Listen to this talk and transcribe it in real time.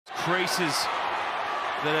creases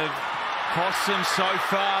that have cost them so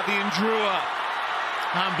far. The Drua.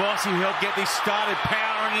 Habosi helped get this started,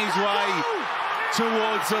 powering his way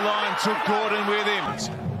towards the line, took Gordon with him.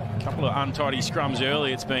 A couple of untidy scrums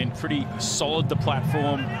early. It's been pretty solid, the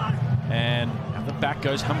platform. And at the back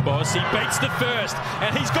goes Habosi, beats the first,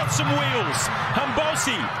 and he's got some wheels.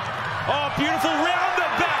 Habosi, oh, beautiful round the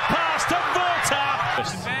back pass to Volta.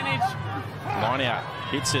 Advantage. Line out,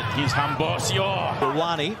 hits it, here's Habosi, oh.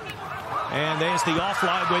 Rwani. And there's the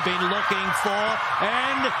offload we've been looking for.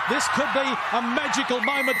 And this could be a magical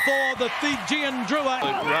moment for the Fijian Drua.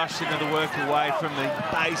 Rushed into the work away from the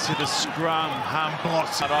base of the scrum.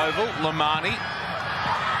 Habosi at oval, Lamani.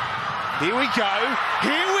 Here we go,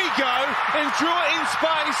 and Drua in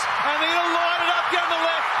space, and they're going to line it up down the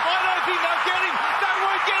left. I don't think they'll get him. They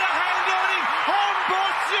won't get a hand on him.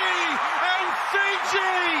 Habosi and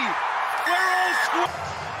Fiji. They're all squad.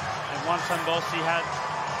 And once Habosi had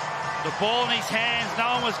the ball in his hands,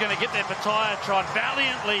 no one was going to get there. Vinaya tried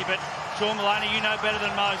valiantly, but Sean Maloney, you know better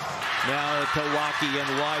than most. Now Tawaki, and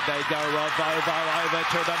wide they go. Over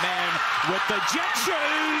to the man with the jet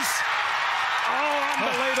shoes. Oh,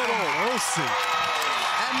 unbelievable. We'll see.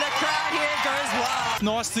 And the crowd here goes wild.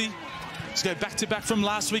 Nicely. Let's go back-to-back from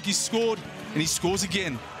last week. He scored, and he scores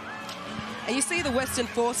again. And you see the Western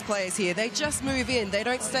Force players here. They just move in. They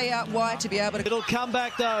don't stay out wide to be able to... It'll come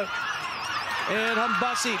back, though. And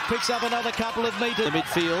Habosi picks up another couple of metres. The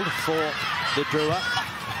midfield for the Drua.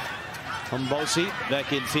 Habosi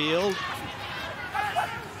back in field.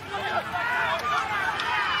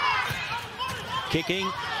 Kicking.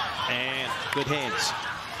 And good hands.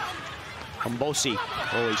 Habosi,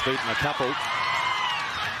 oh, he's beaten a couple.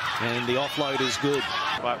 And the offload is good.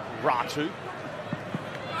 But Ratu.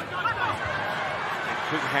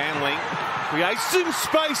 Quick handling. Creates some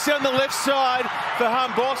space down the left side for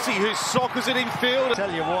Habosi, who sockers it in field.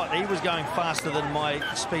 Tell you what, he was going faster than my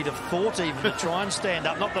speed of thought even to try and stand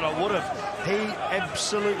up. Not that I would have. He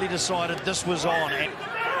absolutely decided this was on.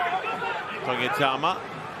 Tongetama.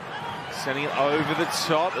 Sending it over the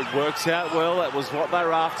top. It works out well. That was what they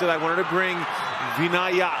were after. They wanted to bring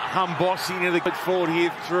Vinaya Habosi into the good forward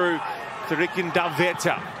here through Thurikin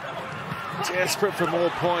Daveta. Desperate for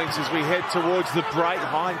more points as we head towards the break.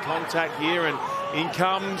 High in contact here, and in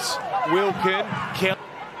comes Wilkin.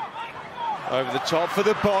 Over the top for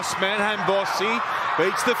the boss man, Habosi.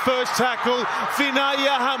 Beats the first tackle.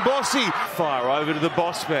 Vinaya Habosi. Fire over to the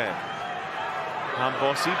boss man.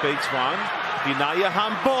 Habosi beats one. Vinaya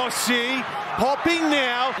Habosi popping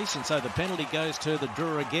now. So the penalty goes to the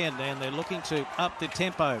Drua again, and they're looking to up the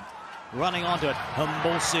tempo. Running onto it,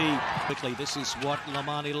 Habosi. Quickly, this is what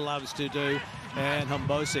Lamani loves to do. And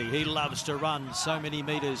Habosi, he loves to run so many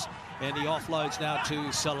metres. And he offloads now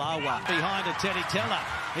to Salawa. Behind a Teddy Teller.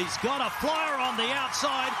 He's got a flyer on the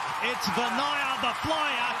outside. It's Vinaya the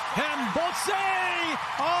flyer. Habosi!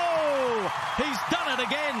 Oh, he's done it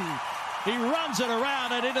again. He runs it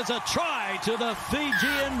around, and it is a try to the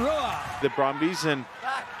Fijian Drua. The Brumbies, and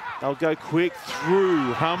they'll go quick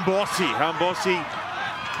through Habosi. Habosi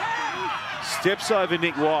steps over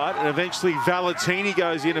Nick White, and eventually Valentini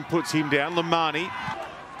goes in and puts him down. Lamani.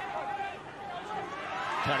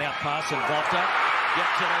 Cut out pass, and Volta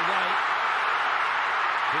gets it away.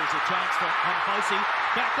 Here's a chance for Habosi.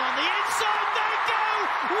 Back on the inside, they go!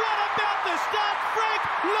 What about the start, Frank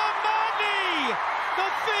Lamani? The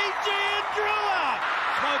Fijian Drua!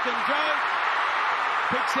 Smoke and Joe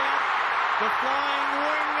picks out the flying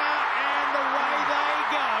winger, and away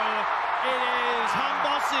they go. It is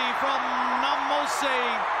Habosi from Namosi.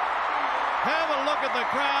 Have a look at the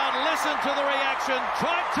crowd, listen to the reaction.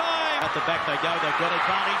 Try time! At the back they go, they've got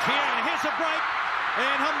advantage here, and here's a break.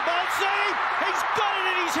 And Habosi, he's got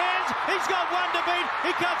it in his hands. He's got one to beat.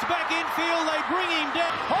 He cuts back infield, they bring him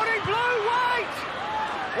down. Holding blue, wait!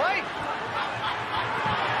 Wait!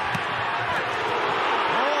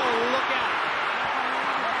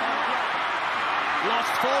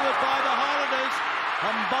 Lost forward by the Highlanders.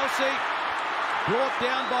 Habosi brought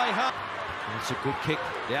down by Hutt. It's a good kick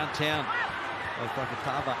downtown by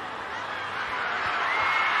Fakatava.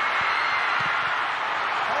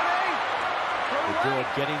 The Drua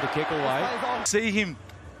getting the kick away. See him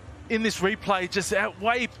in this replay, just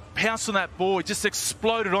way pounced on that ball, just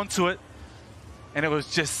exploded onto it. And it was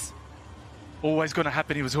just always going to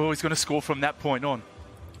happen. He was always going to score from that point on.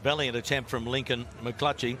 Valiant attempt from Lincoln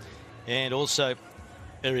McClutchy, and also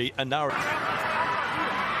Eri Anara.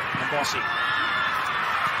 Habosi.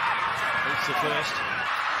 It's the first.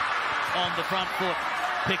 On the front foot.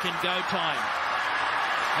 Pick and go time.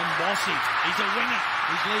 Habosi. He's a winger.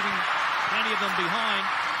 He's leaving plenty of them behind.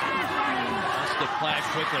 Just to flash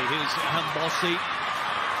quickly. Here's Habosi.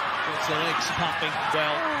 Gets the legs pumping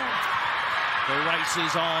well. The race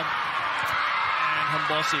is on. And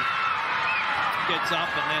Habosi gets up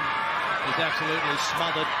and then is absolutely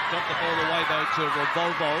smothered. Got the ball away though to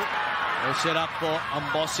Revolvo. They'll set up for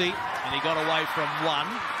Habosi. And he got away from 1,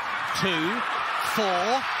 2,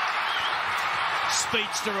 4.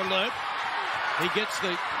 Speedster alert. He gets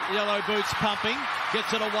the yellow boots pumping.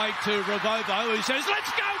 Gets it away to Revolvo, who says,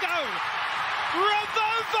 let's go!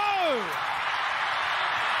 Revolvo!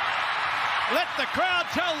 Let the crowd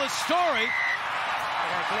tell the story.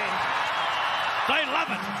 They love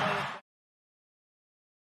it.